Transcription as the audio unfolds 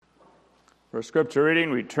For scripture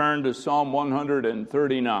reading, we turn to Psalm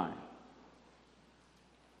 139.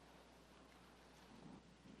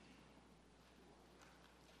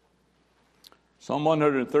 Psalm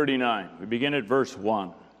 139, we begin at verse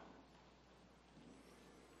 1.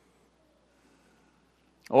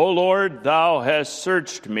 O Lord, thou hast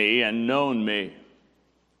searched me and known me.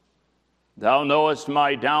 Thou knowest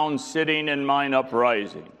my down sitting and mine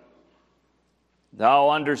uprising. Thou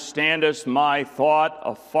understandest my thought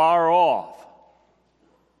afar off.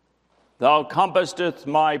 Thou compassest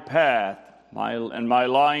my path and my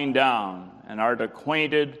lying down, and art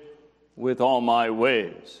acquainted with all my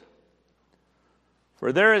ways.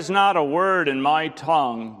 For there is not a word in my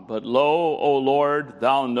tongue, but lo, O Lord,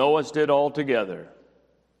 thou knowest it altogether.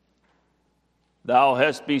 Thou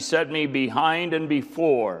hast beset me behind and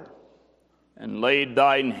before, and laid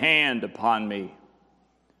thine hand upon me.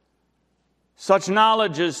 Such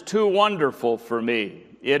knowledge is too wonderful for me.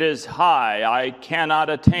 It is high, I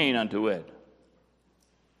cannot attain unto it.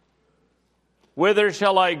 Whither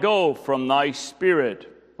shall I go from thy spirit,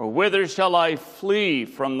 or whither shall I flee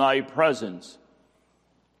from thy presence?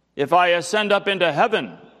 If I ascend up into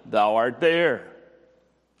heaven, thou art there.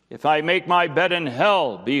 If I make my bed in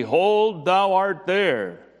hell, behold, thou art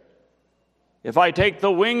there. If I take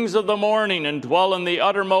the wings of the morning and dwell in the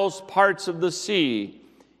uttermost parts of the sea,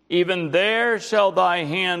 even there shall thy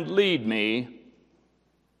hand lead me,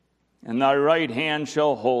 and thy right hand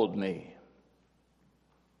shall hold me.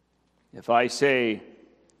 If I say,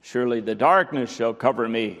 surely the darkness shall cover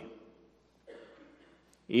me,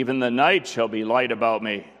 even the night shall be light about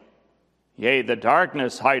me. Yea, the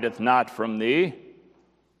darkness hideth not from thee,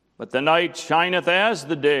 but the night shineth as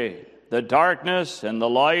the day. The darkness and the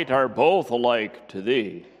light are both alike to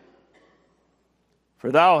thee.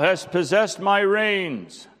 For thou hast possessed my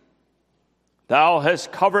reins. Thou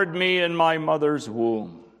hast covered me in my mother's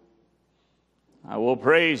womb. I will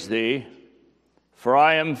praise thee, for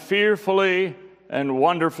I am fearfully and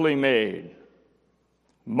wonderfully made.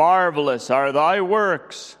 Marvelous are thy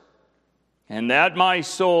works, and that my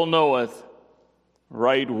soul knoweth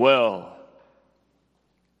right well.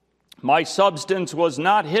 My substance was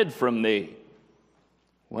not hid from thee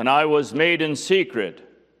when I was made in secret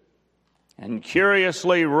and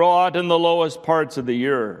curiously wrought in the lowest parts of the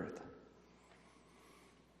earth.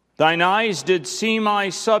 Thine eyes did see my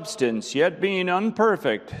substance, yet being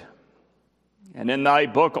unperfect, and in thy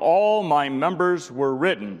book all my members were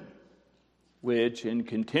written, which in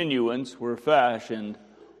continuance were fashioned,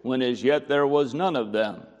 when as yet there was none of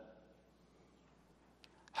them.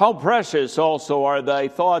 How precious also are thy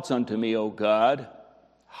thoughts unto me, O God!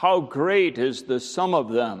 How great is the sum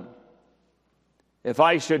of them! If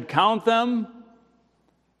I should count them,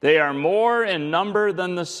 they are more in number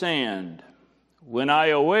than the sand. When I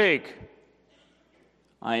awake,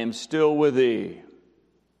 I am still with thee.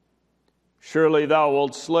 Surely thou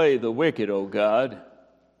wilt slay the wicked, O God.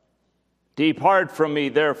 Depart from me,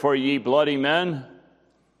 therefore, ye bloody men,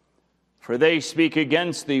 for they speak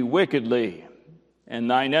against thee wickedly, and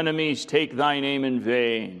thine enemies take thy name in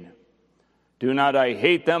vain. Do not I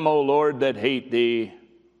hate them, O Lord, that hate thee,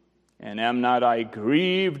 and am not I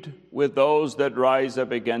grieved with those that rise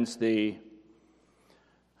up against thee?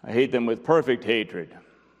 I hate them with perfect hatred.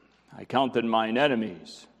 I count them mine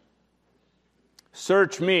enemies.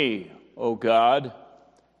 Search me, O God,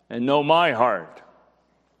 and know my heart.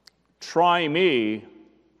 Try me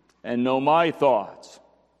and know my thoughts,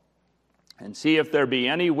 and see if there be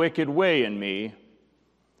any wicked way in me,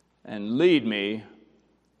 and lead me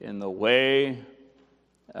in the way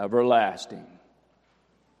everlasting.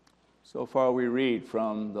 So far we read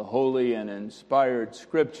from the holy and inspired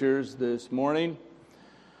scriptures this morning.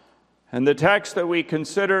 And the text that we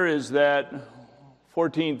consider is that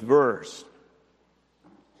 14th verse.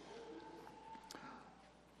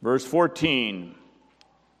 Verse 14.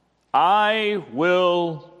 I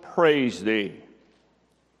will praise thee,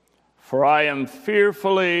 for I am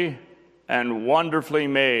fearfully and wonderfully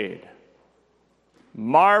made.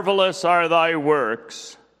 Marvelous are thy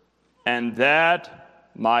works, and that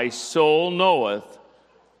my soul knoweth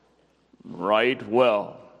right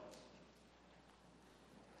well.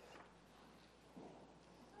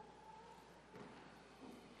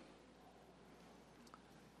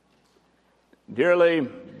 Dearly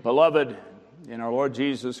beloved in our Lord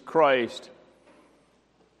Jesus Christ,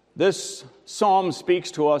 this psalm speaks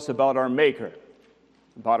to us about our Maker,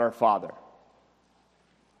 about our Father.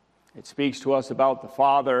 It speaks to us about the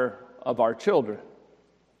Father of our children.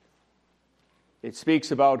 It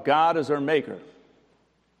speaks about God as our Maker,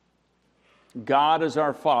 God as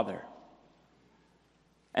our Father,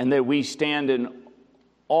 and that we stand in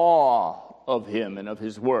awe of Him and of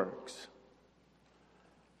His works.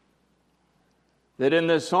 that in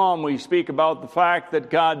this psalm we speak about the fact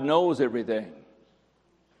that God knows everything.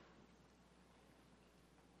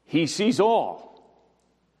 He sees all.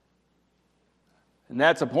 And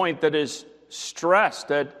that's a point that is stressed,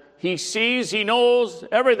 that He sees, He knows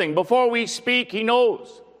everything. Before we speak, He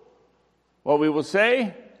knows what we will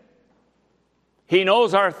say. He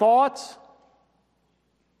knows our thoughts.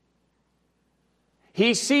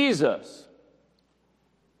 He sees us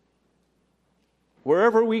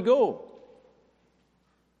wherever we go,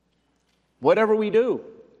 whatever we do,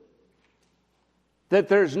 that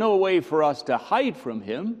there's no way for us to hide from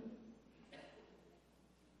Him.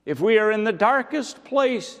 If we are in the darkest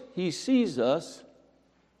place, He sees us.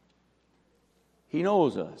 He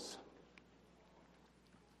knows us.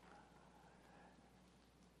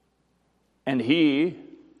 And He,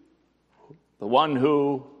 the one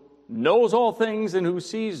who knows all things and who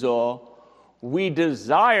sees all, we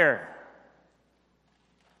desire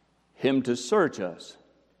Him to search us.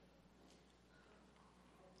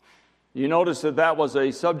 You notice that that was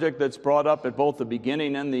a subject that's brought up at both the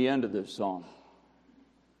beginning and the end of this psalm.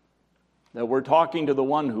 That we're talking to the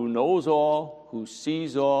one who knows all, who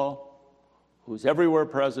sees all, who's everywhere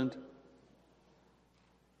present,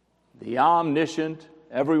 the omniscient,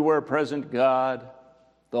 everywhere present God,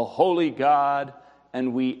 the holy God,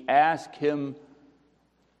 and we ask Him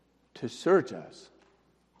to search us.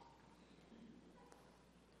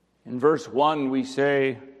 In verse 1 we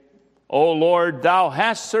say, O Lord, Thou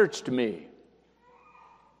hast searched me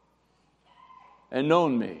and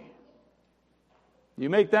known me. You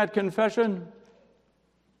make that confession?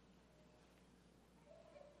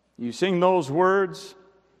 You sing those words?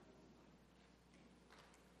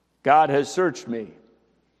 God has searched me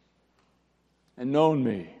and known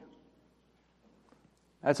me.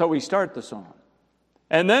 That's how we start the song.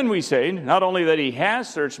 And then we say, not only that He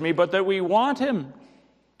has searched me, but that we want Him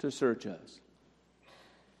to search us.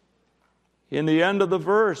 In the end of the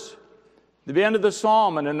verse, the end of the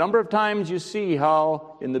psalm, and a number of times you see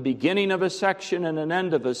how in the beginning of a section and an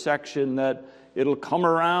end of a section that it'll come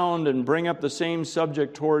around and bring up the same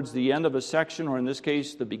subject towards the end of a section, or in this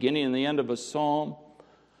case, the beginning and the end of a psalm.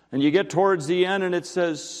 And you get towards the end and it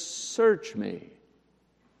says, search me.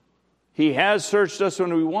 He has searched us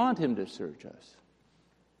when we want Him to search us.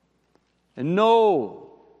 And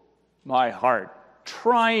know my heart.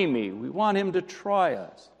 Try me. We want Him to try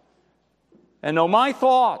us. And know my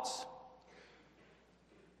thoughts.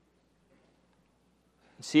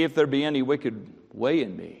 See if there be any wicked way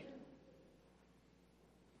in me.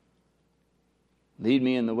 Lead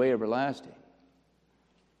me in the way everlasting.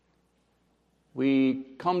 We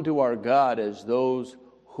come to our God as those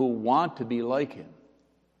who want to be like Him.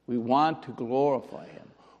 We want to glorify Him.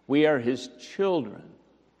 We are His children.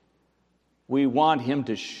 We want Him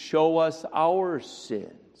to show us our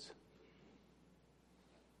sins.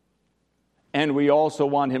 And we also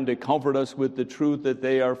want Him to comfort us with the truth that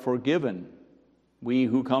they are forgiven. We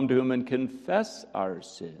who come to Him and confess our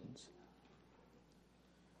sins.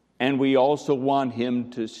 And we also want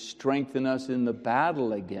Him to strengthen us in the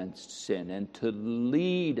battle against sin and to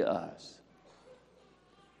lead us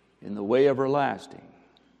in the way everlasting.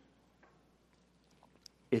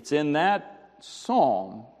 It's in that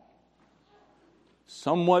psalm,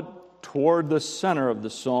 somewhat toward the center of the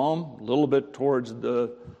psalm, a little bit towards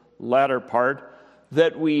the latter part,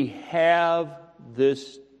 that we have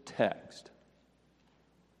this text.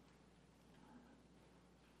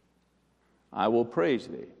 I will praise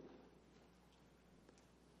Thee,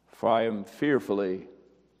 for I am fearfully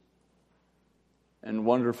and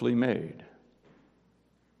wonderfully made.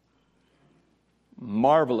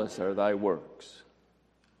 Marvelous are Thy works,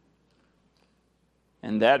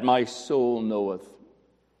 and that my soul knoweth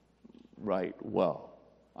right well.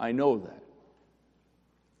 I know that.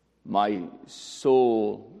 My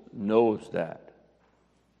soul knows that.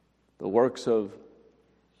 The works of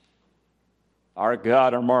our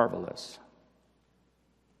God are marvelous.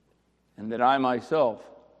 And that I myself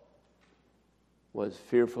was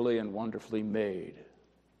fearfully and wonderfully made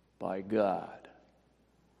by God.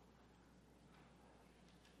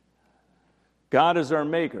 God is our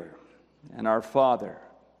Maker and our Father.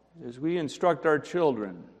 As we instruct our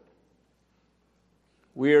children,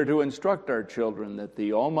 we are to instruct our children that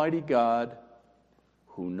the Almighty God,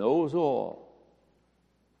 who knows all,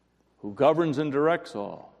 who governs and directs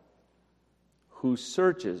all, who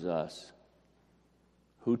searches us,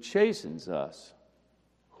 who chastens us,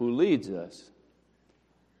 who leads us,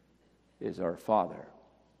 is our Father.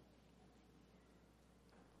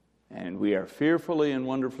 And we are fearfully and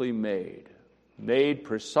wonderfully made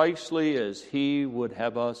precisely as He would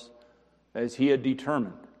have us, as He had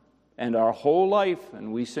determined And our whole life,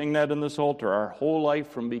 and we sing that in this altar, our whole life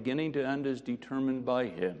from beginning to end is determined by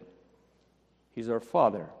Him. He's our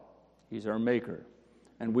Father. He's our Maker.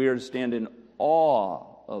 And we are to stand in awe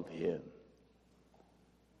of Him.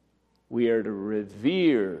 We are to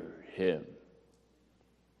revere Him.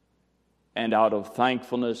 And out of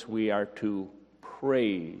thankfulness, we are to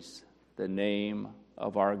praise the name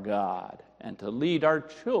of our God and to lead our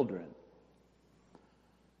children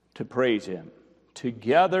to praise Him.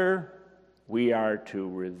 Together, we are to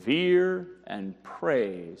revere and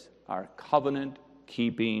praise our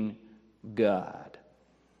covenant-keeping God.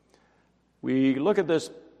 We look at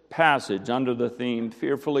this passage under the theme,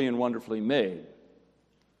 Fearfully and Wonderfully Made.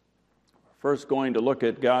 First going to look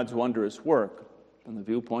at God's wondrous work from the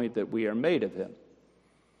viewpoint that we are made of Him.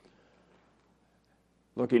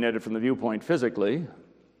 Looking at it from the viewpoint physically,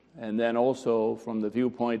 and then also from the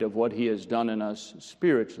viewpoint of what He has done in us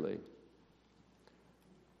spiritually.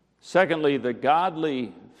 Secondly, the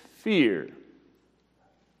godly fear.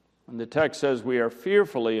 When the text says we are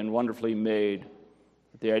fearfully and wonderfully made,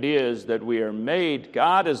 the idea is that we are made,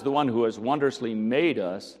 God is the one who has wondrously made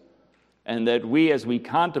us, and that we, as we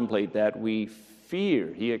contemplate that, we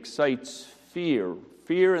fear. He excites fear.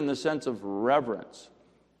 Fear in the sense of reverence.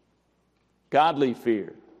 Godly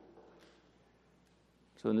fear.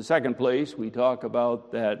 So in the second place, we talk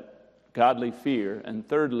about that godly fear. And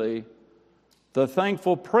thirdly, the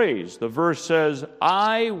thankful praise. The verse says,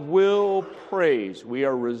 I will praise. We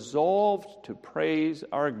are resolved to praise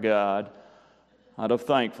our God out of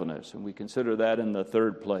thankfulness. And we consider that in the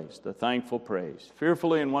third place, the thankful praise.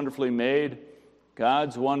 Fearfully and wonderfully made,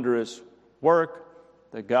 God's wondrous work,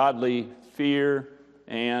 the godly fear,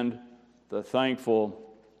 and the thankful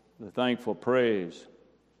praise.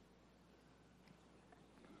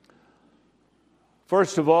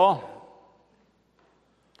 First of all,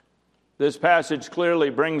 this passage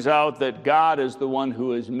clearly brings out that God is the one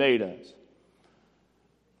who has made us.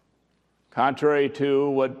 Contrary to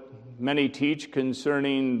what many teach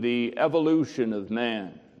concerning the evolution of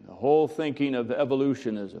man, the whole thinking of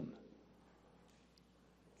evolutionism.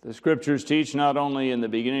 The Scriptures teach not only in the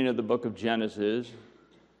beginning of the book of Genesis,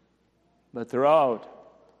 but throughout.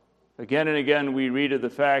 Again and again we read of the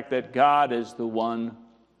fact that God is the one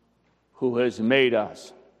who has made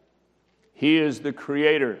us. He is the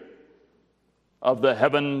creator of the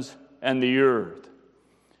heavens and the earth.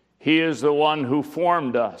 He is the one who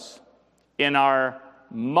formed us in our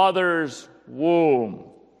mother's womb.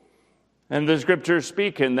 And the Scriptures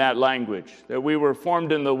speak in that language, that we were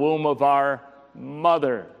formed in the womb of our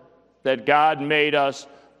mother, that God made us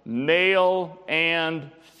male and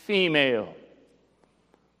female.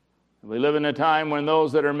 We live in a time when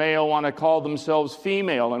those that are male want to call themselves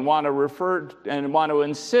female and want to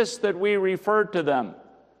insist that we refer to them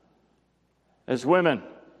as women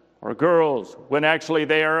or girls, when actually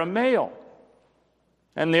they are a male.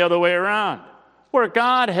 And the other way around, where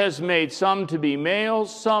God has made some to be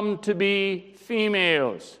males, some to be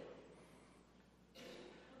females.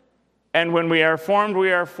 And when we are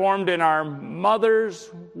formed in our mother's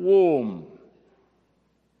womb.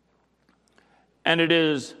 And it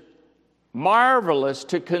is marvelous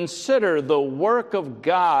to consider the work of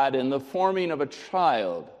God in the forming of a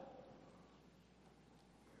child.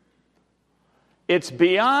 It's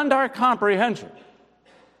beyond our comprehension.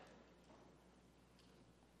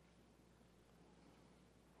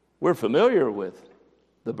 We're familiar with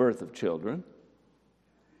the birth of children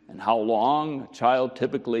and how long a child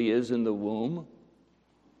typically is in the womb.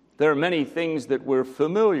 There are many things that we're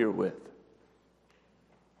familiar with.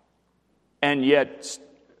 And yet,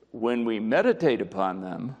 when we meditate upon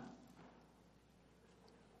them,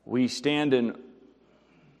 we stand in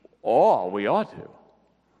awe, we ought to,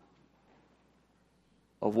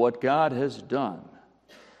 of what God has done.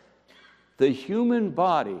 The human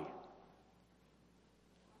body,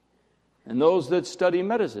 and those that study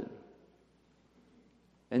medicine,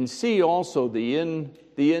 and see also the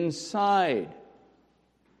inside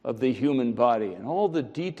of the human body and all the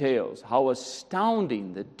details, how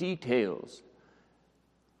astounding the details.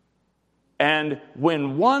 And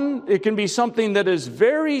when it can be something that is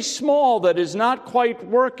very small, that is not quite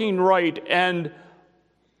working right, and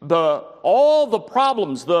all the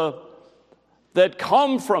problems that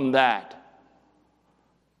come from that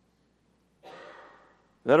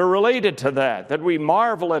are related to that we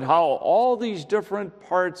marvel at how all these different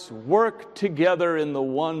parts work together in the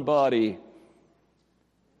one body,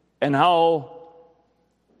 and how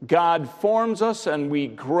God forms us and we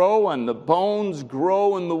grow, and the bones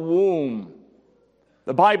grow in the womb.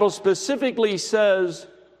 The Bible specifically says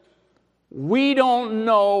we don't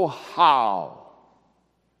know how.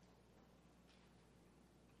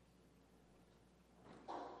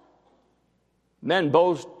 Men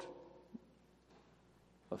boast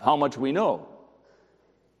of how much we know.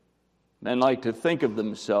 Men like to think of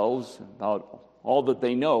themselves about all that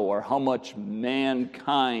they know or how much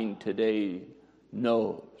mankind today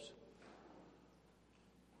knows.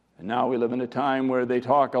 And now we live in a time where they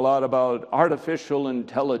talk a lot about artificial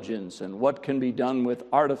intelligence and what can be done with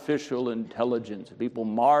artificial intelligence. People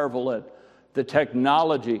marvel at the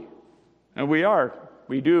technology. And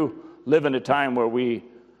we do live in a time where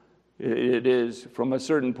it is, from a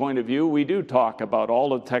certain point of view, we do talk about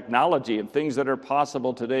all of technology and things that are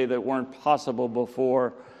possible today that weren't possible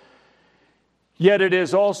before. Yet it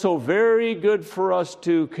is also very good for us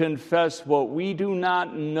to confess what we do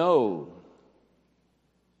not know.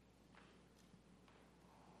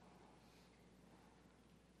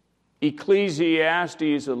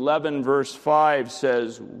 Ecclesiastes 11 verse 5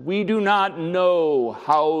 says, "We do not know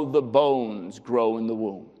how the bones grow in the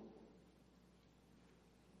womb.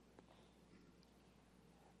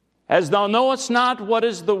 As thou knowest not what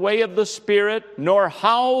is the way of the Spirit, nor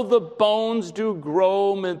how the bones do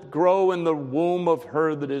grow in the womb of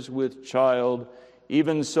her that is with child,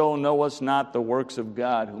 even so knowest not the works of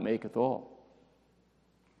God who maketh all."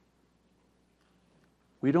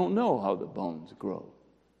 We don't know how the bones grow.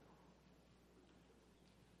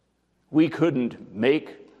 We couldn't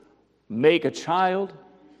make a child.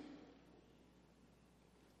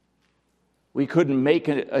 We couldn't make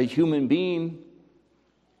a human being.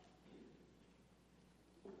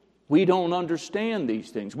 We don't understand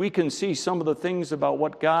these things. We can see some of the things about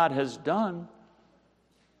what God has done,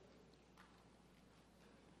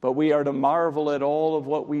 but we are to marvel at all of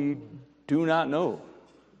what we do not know.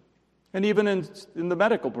 And even in the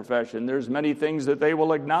medical profession, there's many things that they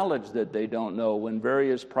will acknowledge that they don't know when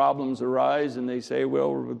various problems arise, and they say,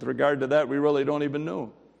 well, with regard to that, we really don't even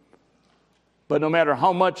know. But no matter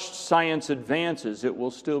how much science advances, it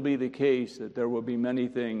will still be the case that there will be many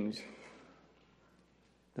things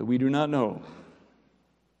that we do not know.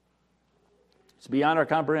 It's beyond our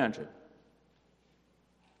comprehension.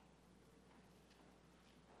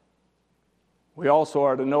 We also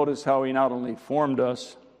are to notice how He not only formed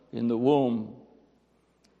us in the womb,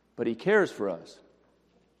 but He cares for us.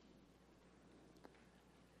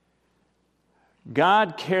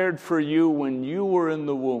 God cared for you when you were in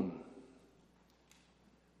the womb.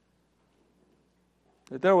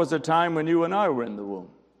 That there was a time when you and I were in the womb.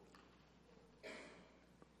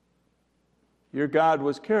 Your God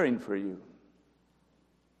was caring for you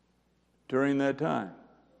during that time.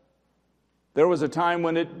 There was a time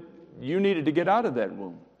when you needed to get out of that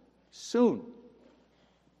womb soon.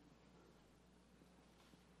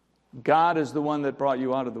 God is the one that brought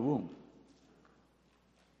you out of the womb.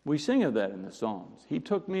 We sing of that in the Psalms. He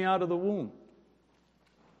took me out of the womb.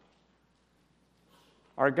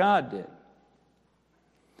 Our God did.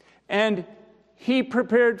 And He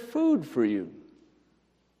prepared food for you.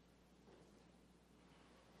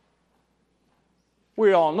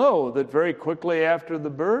 We all know that very quickly after the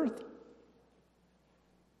birth,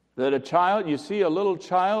 that a child, you see a little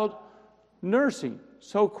child nursing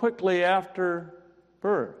so quickly after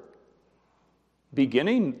birth,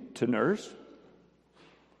 beginning to nurse.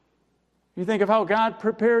 You think of how God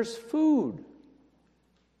prepares food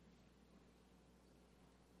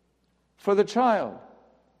for the child,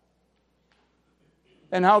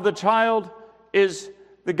 and how the child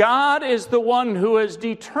God is the one who has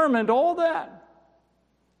determined all that.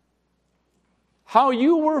 How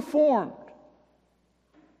you were formed,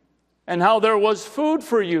 and how there was food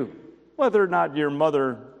for you, whether or not your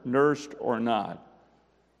mother nursed or not.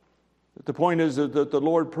 But the point is that the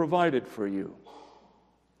Lord provided for you.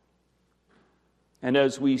 And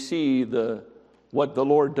as we see what the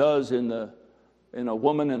Lord does in a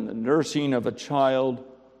woman and the nursing of a child,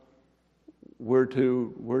 we're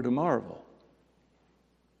to marvel.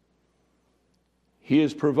 He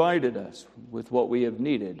has provided us with what we have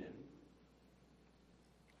needed.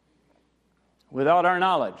 Without our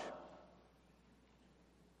knowledge,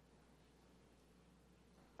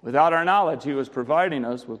 He was providing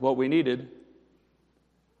us with what we needed.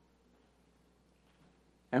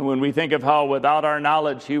 And when we think of how without our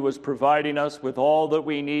knowledge He was providing us with all that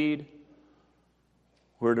we need,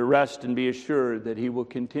 we're to rest and be assured that He will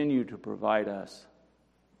continue to provide us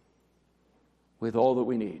with all that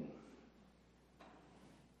we need.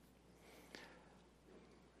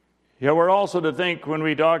 Yeah, we're also to think, when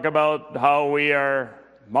we talk about how we are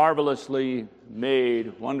marvelously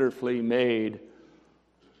made, wonderfully made,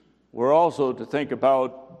 we're also to think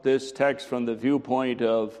about this text from the viewpoint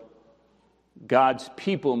of God's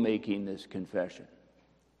people making this confession.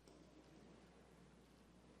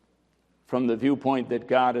 From the viewpoint that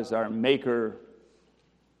God is our maker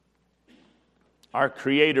our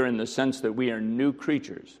Creator in the sense that we are new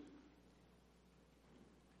creatures.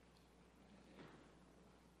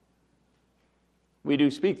 We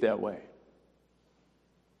do speak that way.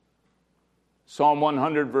 Psalm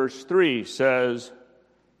 100 verse 3 says,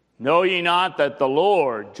 "Know ye not that the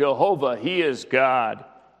Lord, Jehovah, He is God?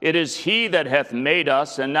 It is He that hath made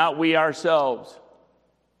us, and not we ourselves.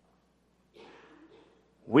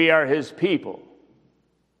 We are His people."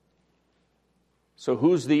 So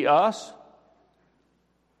who's the us?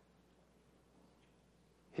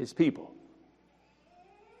 His people.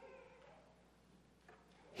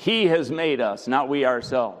 He has made us, not we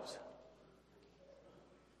ourselves.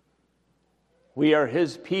 We are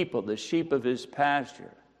His people, the sheep of His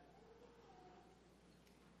pasture.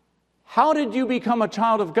 How did you become a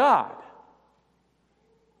child of God?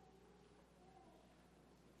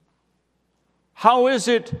 How is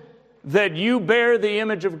it that you bear the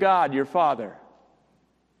image of God, your Father?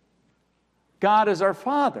 God is our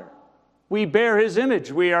Father. We bear His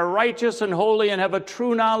image. We are righteous and holy and have a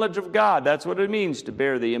true knowledge of God. That's what it means to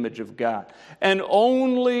bear the image of God. And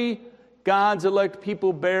only God's elect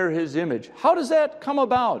people bear His image. How does that come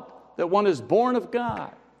about, that one is born of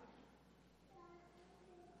God?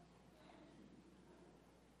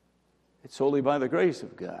 It's solely by the grace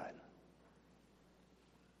of God.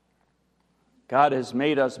 God has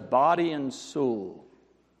made us body and soul.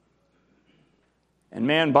 And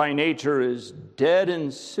man by nature is dead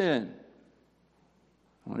in sin.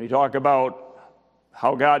 When we talk about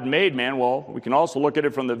how God made man, well, we can also look at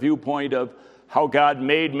it from the viewpoint of how God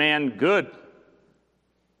made man good.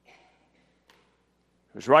 He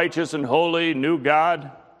was righteous and holy, knew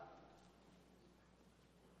God,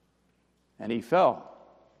 and he fell.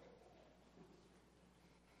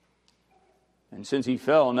 And since he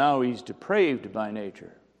fell, now he's depraved by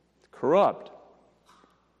nature, corrupt.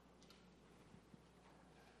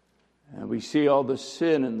 And we see all the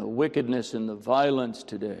sin and the wickedness and the violence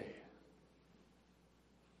today.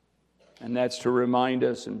 And that's to remind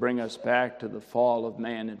us and bring us back to the fall of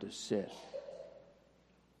man into sin.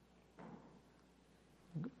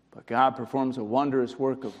 But God performs a wondrous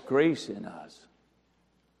work of grace in us.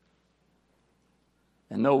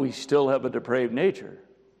 And though we still have a depraved nature,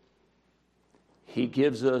 He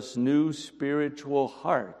gives us new spiritual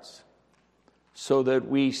hearts so that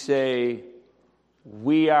we say,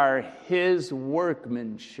 we are His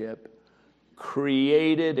workmanship,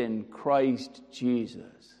 created in Christ Jesus.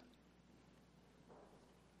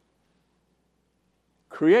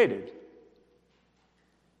 Created.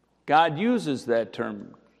 God uses that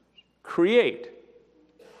term, create.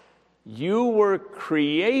 You were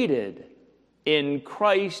created in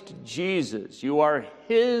Christ Jesus. You are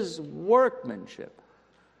His workmanship,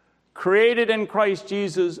 created in Christ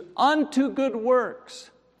Jesus unto good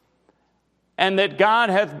works, and that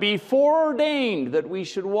God hath before ordained that we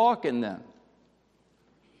should walk in them.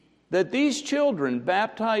 That these children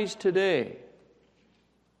baptized today,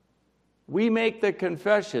 we make the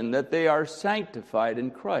confession that they are sanctified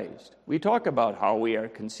in Christ. We talk about how we are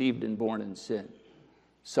conceived and born in sin,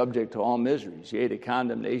 subject to all miseries, yea, to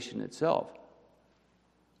condemnation itself.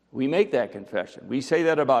 We make that confession. We say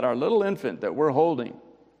that about our little infant that we're holding,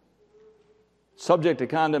 subject to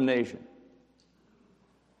condemnation,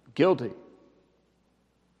 guilty.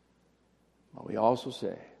 But we also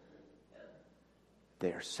say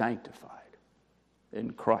they are sanctified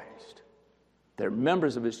in Christ. They're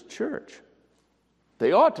members of His church.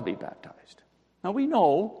 They ought to be baptized. Now we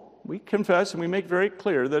know, we confess, and we make very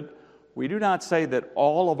clear that we do not say that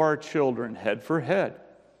all of our children, head for head,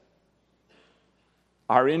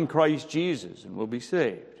 are in Christ Jesus and will be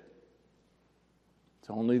saved. It's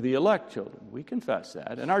only the elect children. We confess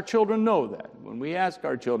that, and our children know that. When we ask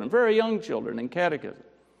our children, very young children in catechism,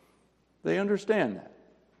 they understand that.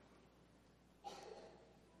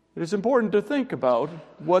 It is important to think about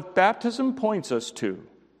what baptism points us to,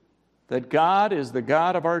 that God is the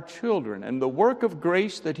God of our children, and the work of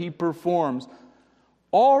grace that He performs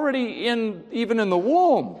already even in the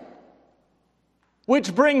womb,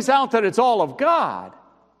 which brings out that it's all of God.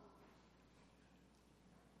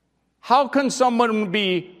 How can someone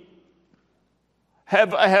be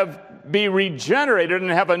regenerated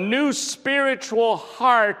and have a new spiritual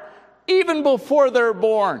heart even before they're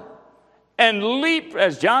born, and leap,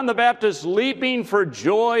 as John the Baptist, leaping for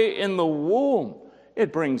joy in the womb?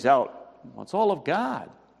 It brings out, well, it's all of God.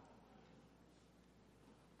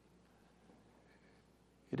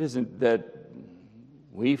 It isn't that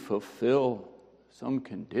we fulfill some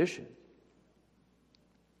condition.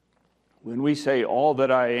 When we say, all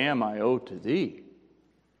that I am, I owe to Thee,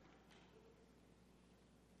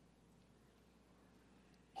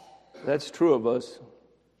 that's true of us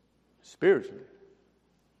spiritually.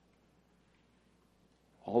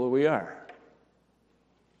 all that we are,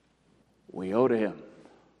 we owe to him.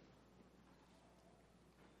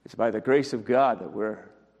 It's by the grace of God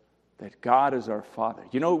that God is our Father.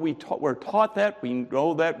 You know, we're taught that, we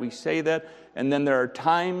know that, we say that, and then there are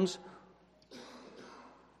times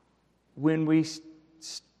when we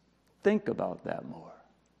think about that more.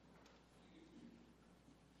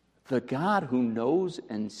 The God who knows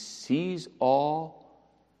and sees all,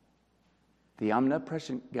 the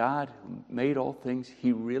omnipresent God who made all things,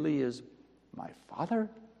 he really is my Father?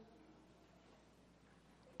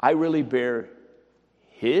 I really bear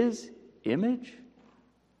his image?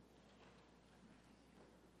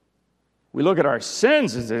 We look at our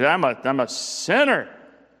sins and say, I'm a sinner.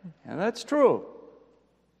 And that's true.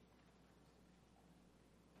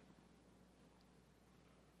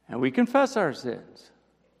 And we confess our sins.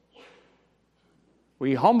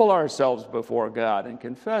 We humble ourselves before God and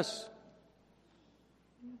confess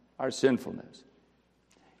our sinfulness.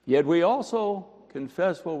 Yet we also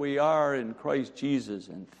confess what we are in Christ Jesus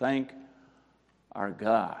and thank our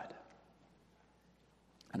God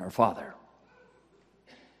and our Father.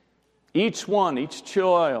 Each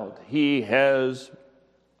child, he has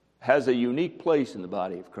a unique place in the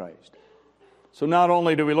body of Christ. So not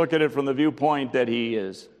only do we look at it from the viewpoint that he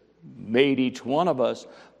has made each one of us,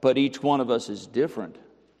 but each one of us is different.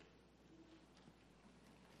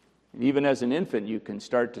 And even as an infant, you can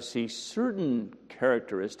start to see certain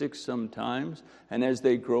characteristics sometimes, and as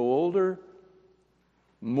they grow older,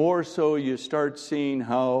 more so you start seeing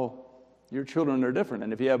how your children are different.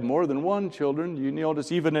 And if you have more than one children, you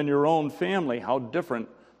notice even in your own family how different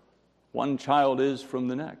one child is from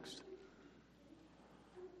the next.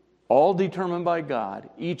 All determined by God,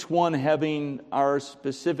 each one having our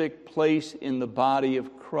specific place in the body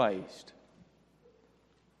of Christ.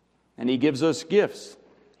 And he gives us gifts.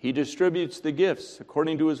 He distributes the gifts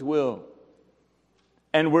according to his will.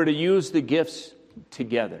 And we're to use the gifts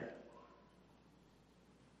together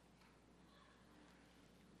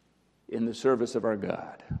in the service of our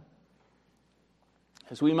God.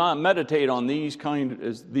 As we meditate on these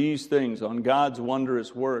things, on God's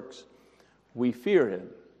wondrous works, we fear him.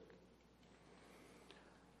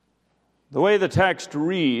 The way the text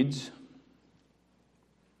reads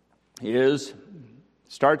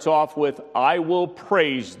starts off with, I will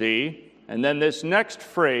praise thee, and then this next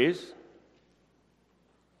phrase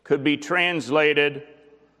could be translated,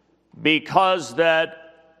 because that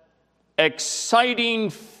exciting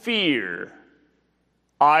fear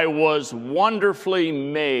I was wonderfully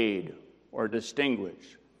made or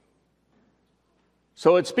distinguished.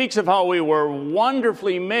 So it speaks of how we were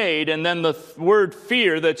wonderfully made, and then the word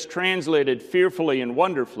fear that's translated fearfully and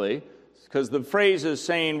wonderfully, because the phrase is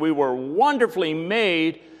saying we were wonderfully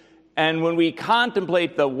made, and when we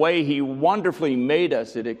contemplate the way he wonderfully made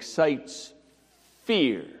us, it excites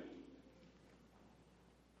fear.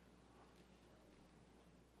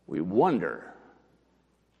 We wonder.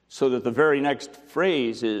 So that the very next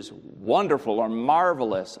phrase is, wonderful or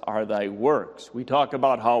marvelous are thy works. We talk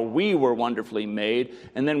about how we were wonderfully made,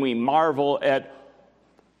 and then we marvel at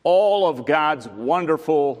all of God's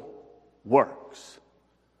wonderful works.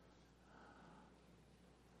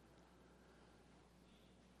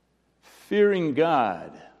 Fearing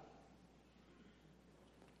God.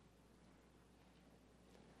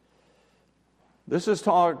 This is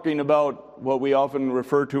talking about what we often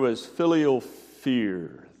refer to as filial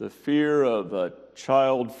fear, the fear of a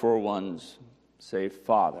child for one's, say,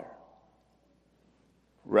 father.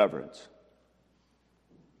 Reverence.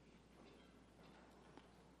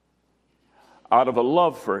 Out of a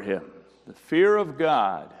love for him, the fear of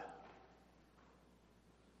God.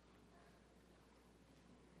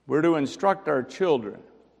 We're to instruct our children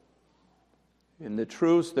in the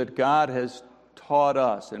truths that God has taught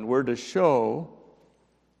us, and we're to show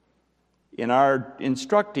in our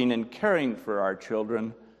instructing and caring for our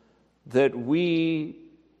children that we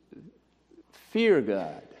fear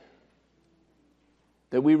God,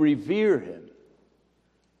 that we revere him.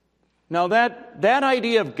 Now that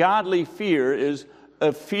idea of godly fear is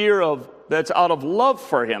a fear that's out of love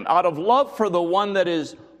for him, out of love for the one that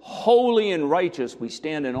is holy and righteous. We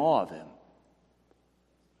stand in awe of him.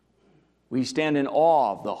 We stand in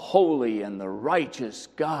awe of the holy and the righteous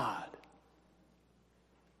God,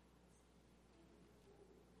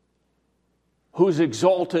 who's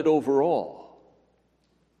exalted over all.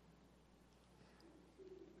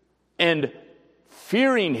 And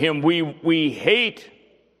fearing him, we hate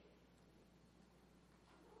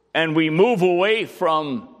and we move away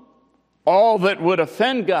from all that would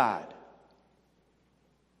offend God.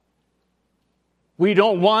 We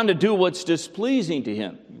don't want to do what's displeasing to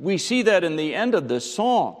him. We see that in the end of this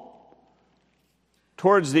psalm.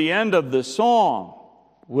 towards the end of the psalm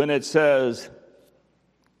when it says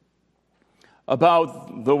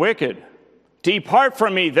about the wicked, "Depart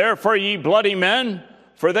from me, therefore, ye bloody men,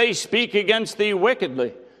 for they speak against thee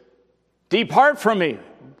wickedly." Depart from me.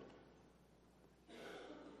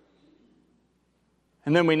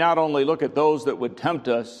 And then we not only look at those that would tempt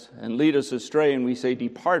us and lead us astray, and we say,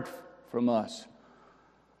 "Depart from us."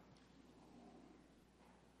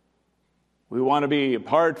 We want to be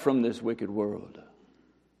apart from this wicked world.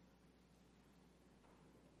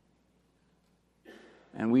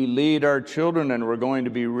 And we lead our children, and we're going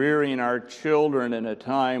to be rearing our children in a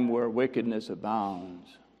time where wickedness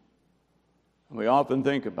abounds. And we often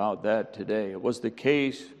think about that today. It was the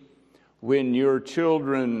case when your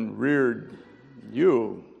children reared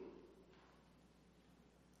you.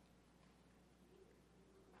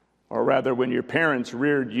 Or rather, when your parents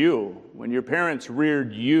reared you. When your parents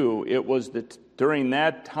reared you, it was during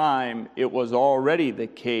that time, it was already the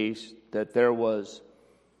case that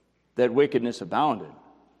that wickedness abounded.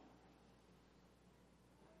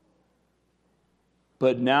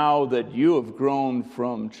 But now that you have grown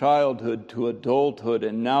from childhood to adulthood,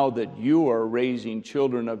 and now that you are raising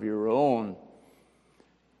children of your own,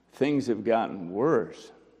 things have gotten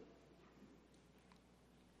worse.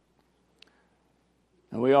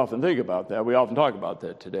 And we often think about that. We often talk about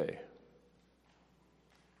that today.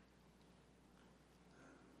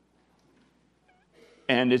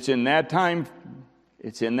 And it's in that time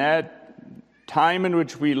in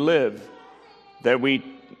which we live that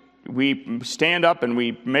we stand up and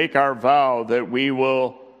we make our vow that we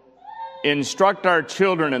will instruct our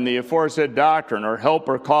children in the aforesaid doctrine, or help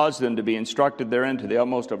or cause them to be instructed therein to the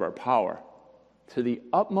utmost of our power. To the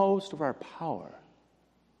utmost of our power.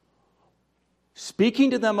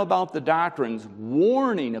 Speaking to them about the doctrines,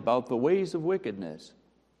 warning about the ways of wickedness.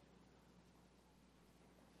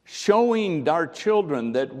 Showing our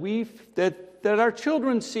children that our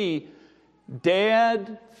children see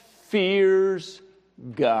Dad fears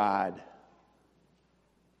God.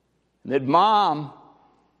 That Mom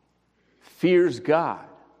fears God.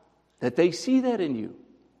 That they see that in you.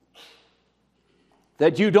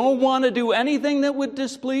 That you don't want to do anything that would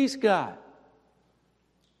displease God.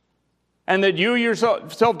 And that you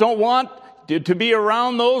yourself don't want to be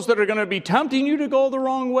around those that are going to be tempting you to go the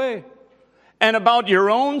wrong way. And about your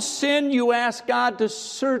own sin, you ask God to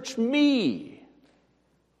search me.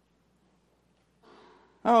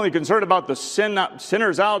 Not only concerned about the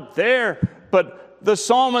sinners out there, but the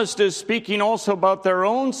psalmist is speaking also about their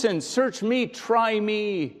own sin. Search me, try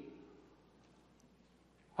me.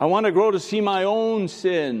 I want to grow to see my own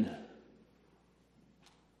sin.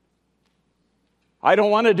 I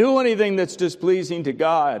don't want to do anything that's displeasing to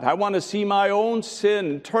God. I want to see my own sin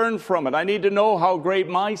and turn from it. I need to know how great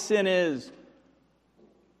my sin is.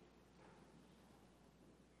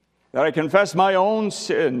 That I confess my own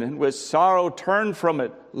sin and with sorrow turn from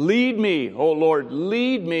it. Lead me, O Lord,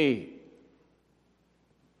 lead me.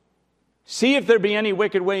 See if there be any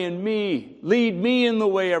wicked way in me. Lead me in the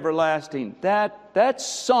way everlasting. That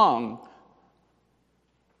song,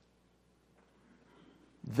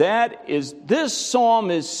 this psalm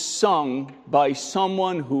is sung by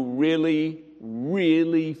someone who really,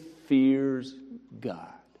 really fears God.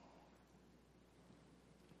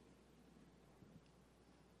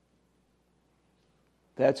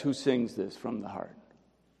 That's who sings this from the heart.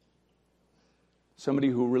 Somebody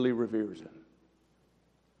who really reveres Him.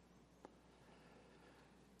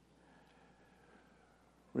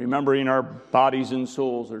 Remembering our bodies and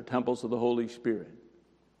souls are temples of the Holy Spirit.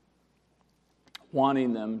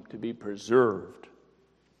 Wanting them to be preserved,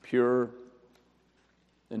 pure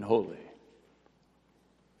and holy.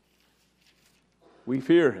 We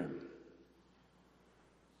fear Him.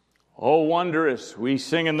 Oh, wondrous, we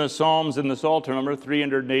sing in the Psalms in the Psalter number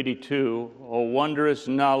 382. Oh, wondrous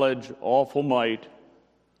knowledge, awful might,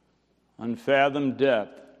 unfathomed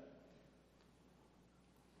depth,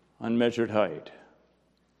 unmeasured height.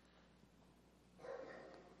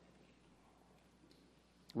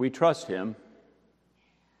 We trust Him.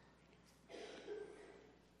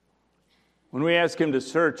 When we ask Him to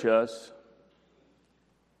search us,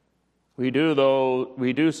 we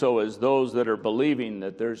do so as those that are believing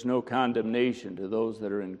that there's no condemnation to those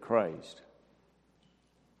that are in Christ.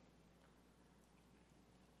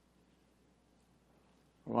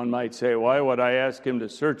 One might say, why would I ask Him to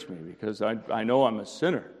search me? Because I know I'm a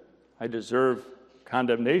sinner. I deserve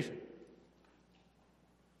condemnation.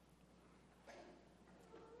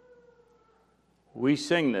 We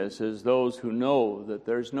sing this as those who know that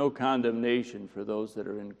there's no condemnation for those that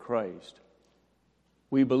are in Christ.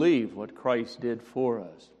 We believe what Christ did for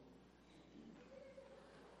us.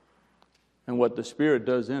 and what the Spirit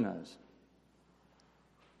does in us.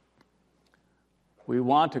 We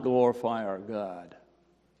want to glorify our God.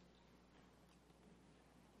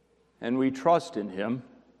 And we trust in Him.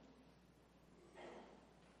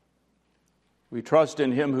 We trust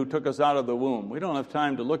in Him who took us out of the womb. We don't have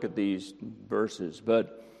time to look at these verses,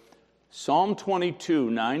 but Psalm 22,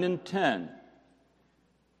 9 and 10,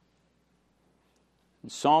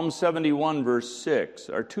 and Psalm 71, verse 6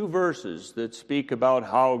 are two verses that speak about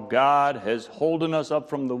how God has holden us up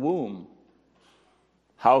from the womb,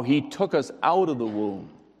 how He took us out of the womb.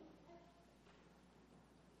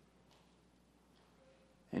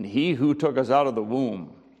 And He who took us out of the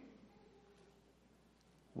womb,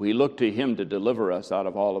 we look to Him to deliver us out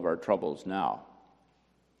of all of our troubles now.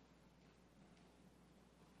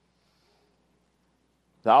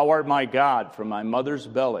 Thou art my God from my mother's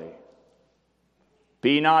belly.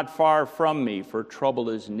 Be not far from me, for trouble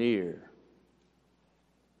is near.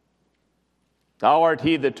 Thou art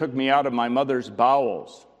He that took me out of my mother's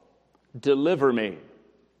bowels. Deliver me.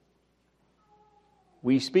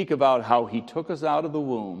 We speak about how He took us out of the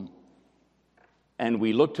womb, and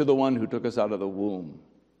we look to the one who took us out of the womb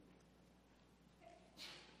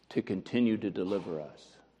to continue to deliver us.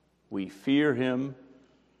 We fear Him,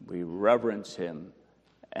 we reverence Him,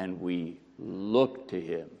 and we look to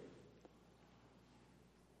Him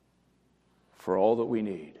for all that we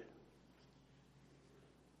need.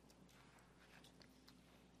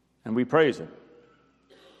 And we praise Him.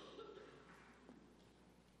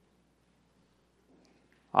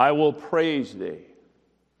 I will praise Thee.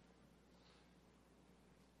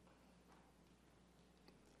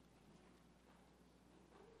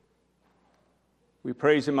 We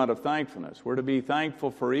praise Him out of thankfulness. We're to be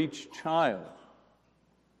thankful for each child.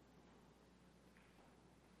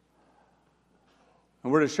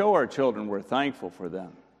 And we're to show our children we're thankful for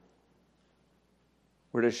them.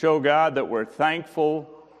 We're to show God that we're thankful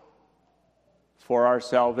for our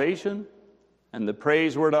salvation, and the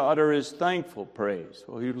praise we're to utter is thankful praise.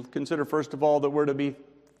 Well, you consider first of all that we're to be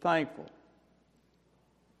thankful.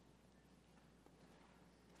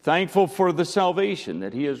 Thankful for the salvation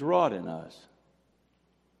that He has wrought in us.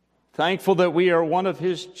 Thankful that we are one of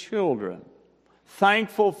His children.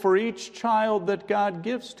 Thankful for each child that God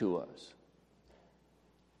gives to us.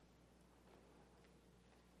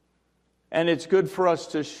 And it's good for us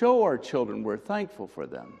to show our children we're thankful for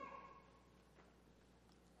them.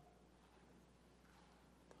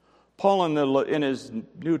 Paul in his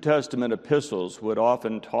New Testament epistles would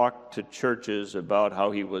often talk to churches about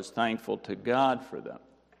how he was thankful to God for them.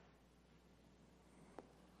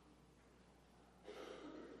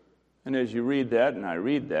 And as you read that, and I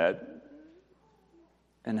read that,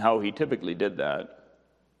 and how he typically did that,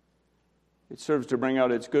 it serves to bring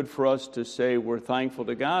out it's good for us to say we're thankful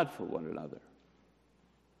to God for one another.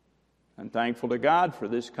 And thankful to God for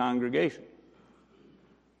this congregation.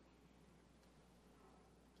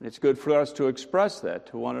 It's good for us to express that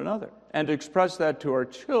to one another and to express that to our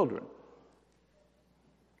children.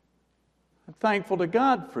 I'm thankful to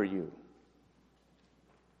God for you.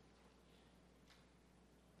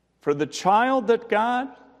 For the child that God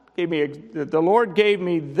gave me, that the Lord gave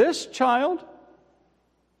me this child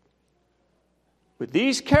with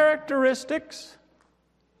these characteristics,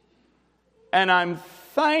 and I'm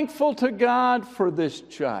thankful to God for this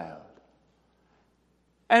child.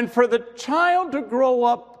 And for the child to grow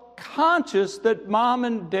up conscious that mom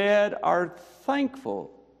and dad are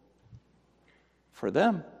thankful for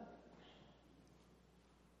them.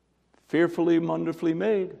 Fearfully, wonderfully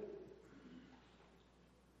made.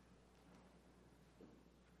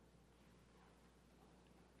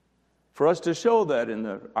 For us to show that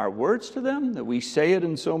in our words to them, that we say it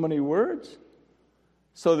in so many words,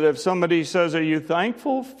 so that if somebody says, "Are you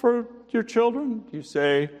thankful for your children?" you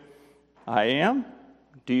say, "I am."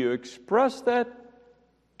 Do you express that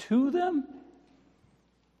to them?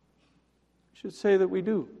 You should say that we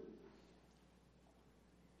do.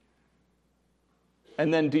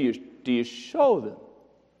 And then do you show them?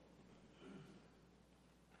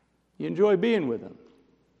 You enjoy being with them,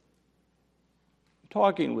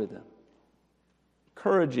 talking with them,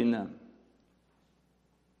 encouraging them,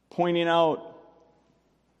 pointing out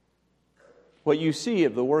what you see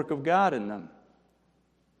of the work of God in them.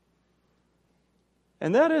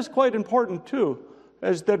 And that is quite important too,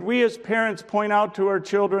 is that we as parents point out to our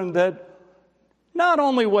children that not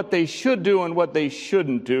only what they should do and what they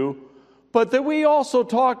shouldn't do, but that we also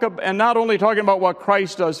talk about, and not only talking about what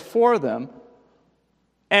Christ does for them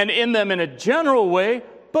and in them in a general way,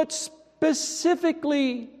 but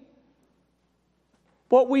specifically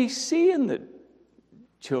what we see in the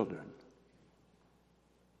children.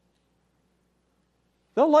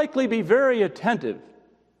 They'll likely be very attentive.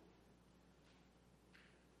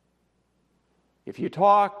 If you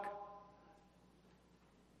talk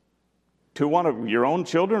to one of your own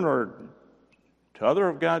children or to other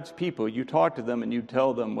of God's people, you talk to them and you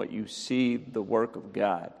tell them what you see the work of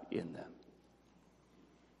God in them.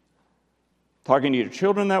 Talking to your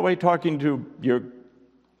children that way, talking to your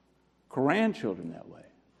grandchildren that way.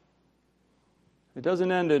 It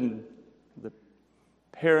doesn't end in the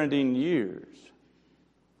parenting years.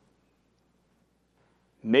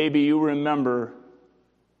 Maybe you remember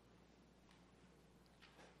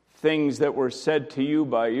things that were said to you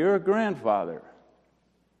by your grandfather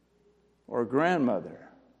or grandmother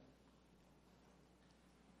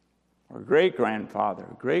or great-grandfather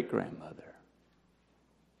or great-grandmother,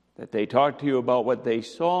 that they talked to you about what they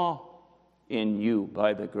saw in you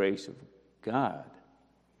by the grace of God.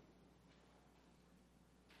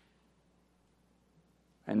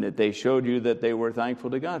 And that they showed you that they were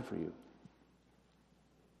thankful to God for you.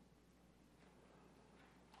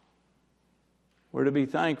 We're to be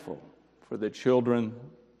thankful for the children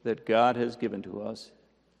that God has given to us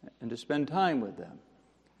and to spend time with them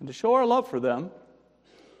and to show our love for them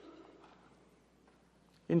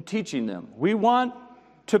in teaching them. We want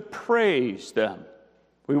to praise them.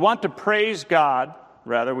 We want to praise God,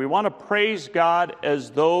 rather. We want to praise God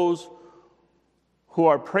as those who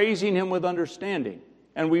are praising Him with understanding.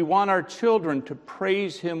 And we want our children to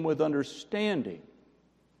praise Him with understanding.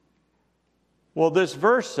 Well, this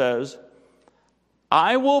verse says,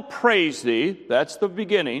 I will praise thee, that's the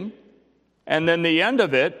beginning, and then the end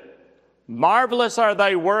of it, marvelous are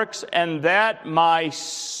thy works, and that my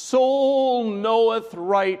soul knoweth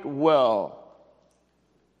right well.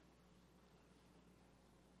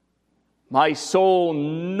 My soul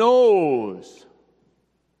knows.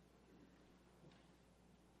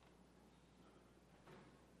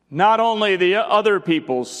 Not only the other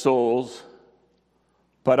people's souls,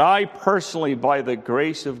 but I personally, by the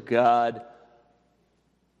grace of God,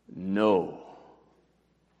 know.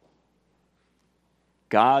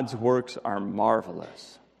 God's works are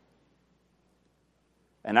marvelous.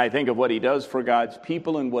 And I think of what He does for God's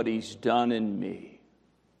people and what He's done in me.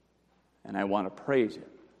 And I want to praise Him.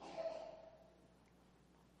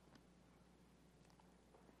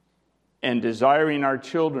 And desiring our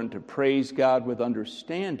children to praise God with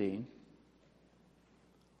understanding,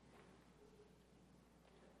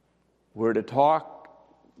 we're to talk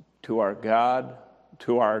to our God,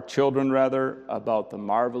 to our children rather, about the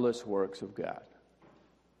marvelous works of God.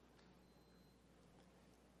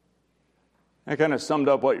 I kind of summed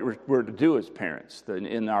up what we're to do as parents.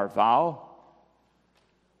 In our vow,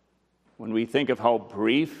 when we think of how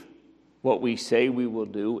brief what we say we will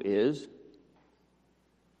do is,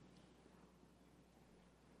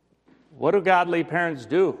 what do godly parents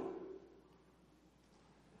do?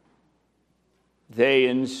 They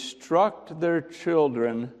instruct their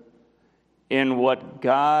children in what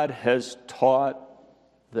God has taught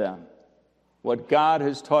them, what God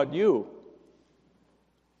has taught you.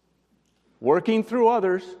 Working through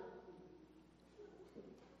others,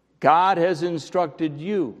 God has instructed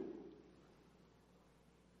you.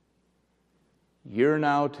 You're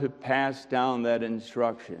now to pass down that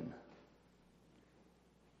instruction.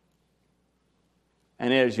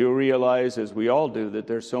 And as you realize, as we all do, that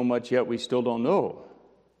there's so much yet we still don't know,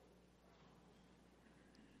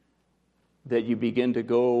 that you begin to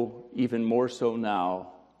go even more so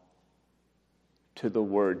now to the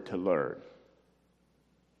Word to learn.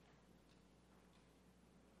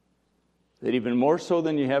 That even more so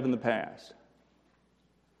than you have in the past,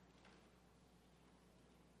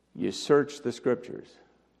 you search the Scriptures.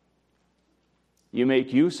 You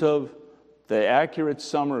make use of the accurate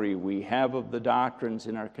summary we have of the doctrines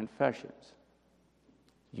in our confessions.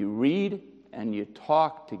 You read and you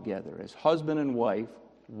talk together as husband and wife.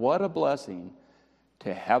 What a blessing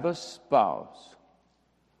to have a spouse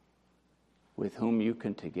with whom you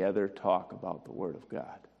can together talk about the Word of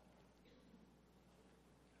God.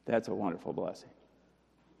 That's a wonderful blessing.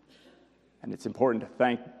 And it's important to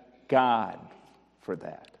thank God for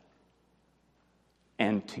that.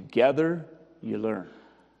 And together you learn.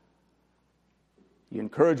 You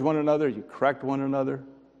encourage one another, you correct one another,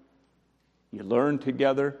 you learn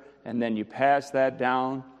together, and then you pass that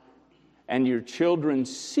down, and your children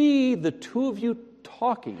see the two of you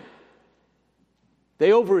talking.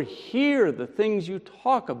 They overhear the things you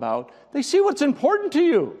talk about. They see what's important to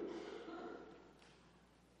you.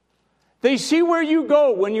 They see where you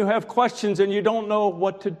go when you have questions and you don't know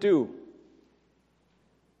what to do.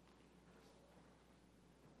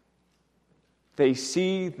 They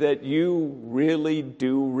see that you really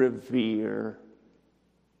do revere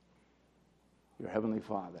your heavenly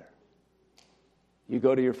Father. You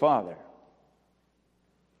go to your Father,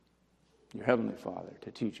 your heavenly Father,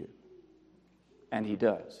 to teach you. And he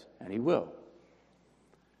does, and he will.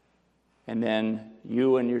 And then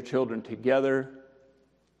you and your children together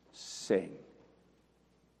sing.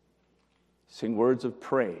 Sing words of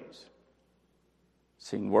praise.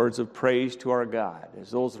 Sing words of praise to our God.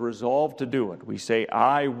 As those resolve to do it, we say,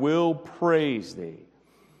 I will praise thee.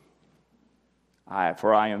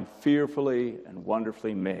 For I am fearfully and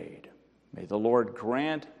wonderfully made. May the Lord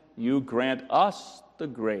grant us the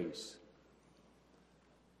grace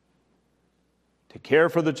to care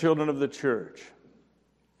for the children of the church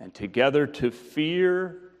and together to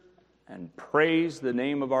fear and praise the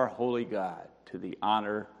name of our holy God to the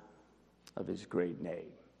honor of his great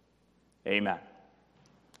name. Amen.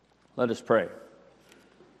 Let us pray.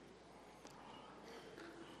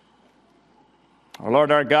 Our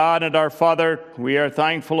Lord, our God, and our Father, we are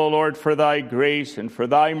thankful, O Lord, for thy grace and for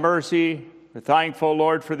thy mercy. We're thankful,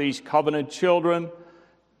 Lord, for these covenant children.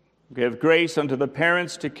 Give grace unto the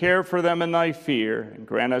parents to care for them in thy fear, and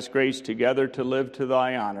grant us grace together to live to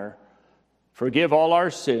thy honor. Forgive all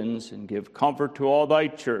our sins, and give comfort to all thy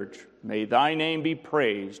church. May thy name be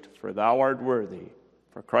praised, for thou art worthy.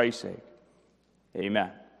 For Christ's sake.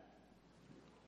 Amen.